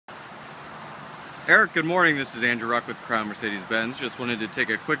Eric, good morning. This is Andrew Ruck with Crown Mercedes-Benz. Just wanted to take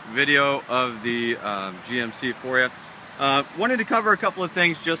a quick video of the GMC for you. Wanted to cover a couple of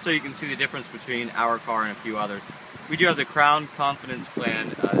things just so you can see the difference between our car and a few others. We do have the Crown Confidence Plan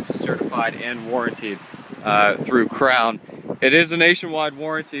certified and warranted through Crown. It is a nationwide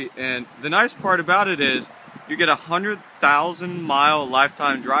warranty, and the nice part about it is you get a 100,000-mile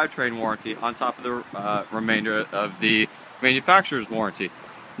lifetime drivetrain warranty on top of the remainder of the manufacturer's warranty.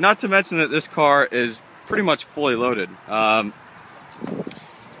 Not to mention that this car is pretty much fully loaded. Current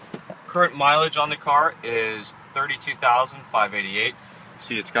mileage on the car is 32,588.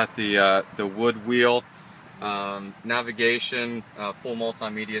 See, it's got the wood wheel, navigation, full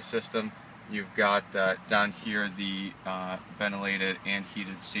multimedia system. You've got down here the ventilated and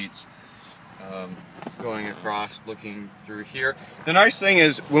heated seats going across, looking through here. The nice thing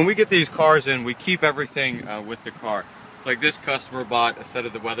is when we get these cars in, we keep everything with the car. So like this customer bought a set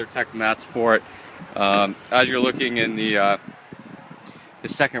of the WeatherTech mats for it. As you're looking in the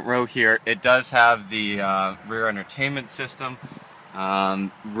second row here, it does have the rear entertainment system,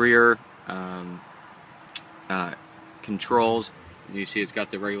 rear controls. You see it's got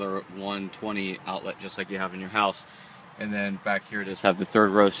the regular 120 outlet just like you have in your house. And then back here it does have the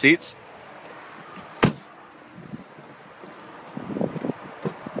third row seats.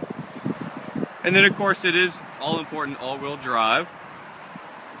 And then of course it is all important all-wheel drive.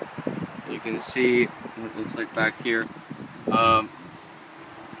 You can see what it looks like back here. The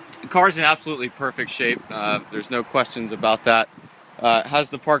car's in absolutely perfect shape. There's no questions about that. It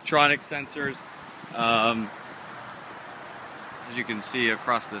has the Parktronic sensors, as you can see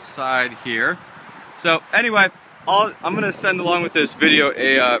across the side here. So anyway, I'm going to send along with this video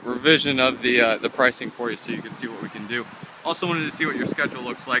a revision of the pricing for you so you can see what we can do. Also wanted to see what your schedule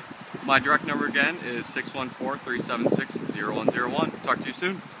looks like. My direct number again is 614-376-0101. Talk to you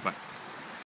soon. Bye.